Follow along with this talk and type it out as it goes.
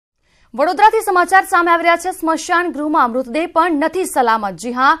વડોદરાથી સમાચાર સામે આવી રહ્યા છે। સ્મશાન ગૃહમાં મૃતદેહ પણ નથી સલામત।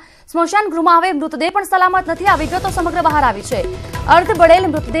 જી હા, સ્મશાન ગૃહમાં હવે મૃતદેહ પણ સલામત નથી। આ વિગતો સમગ્ર બહાર આવી છે। અર્ધ બળેલ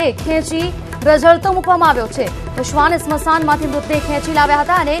મૃતદેહ ખેંચી રઝળતો મૂકવામાં આવ્યો છે। તો શ્વાને સ્મશાનમાંથી મૃતદેહ ખેંચી લાવ્યા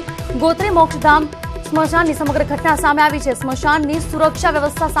હતા અને ગોત્રી મોક્ષધામ સ્મશાનની સમગ્ર ઘટના સામે આવી છે। સ્મશાનની સુરક્ષા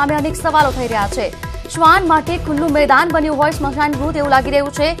વ્યવસ્થા સામે અનેક સવાલો થઈ રહ્યા છે। શ્વાન માટે ખુલ્લું મેદાન બન્યું હોય સ્મશાન ગૃહ તેવું લાગી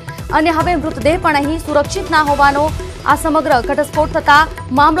રહ્યું છે અને હવે મૃતદેહ પણ અહીં સુરક્ષિત ના હોવાનો આ સમગ્ર ઘટસ્ફોટ થતા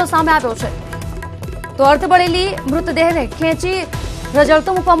મામલો સામે આવ્યો છે। તો અર્ધબળેલી મૃતદેહને ખેંચી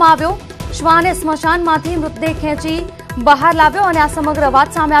રઝળતો મૂકવામાં આવ્યો। શ્વાને સ્મશાનમાંથી મૃતદેહ ખેંચી બહાર લાવ્યો અને આ સમગ્ર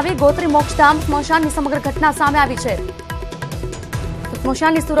વાત સામે આવી। ગોત્રી મોક્ષધામ સ્મશાનની સમગ્ર ઘટના સામે આવી છે।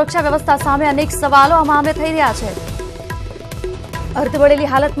 સ્મશાનની સુરક્ષા વ્યવસ્થા સામે અનેક સવાલો આ મામલે થઈ રહ્યા છે।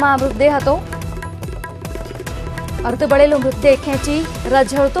 અર્ધબળેલી હાલતમાં મૃતદેહ હતો। અર્ધબળેલો મૃતદેહ ખેંચી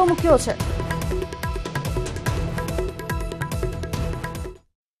રઝળતો મૂક્યો છે।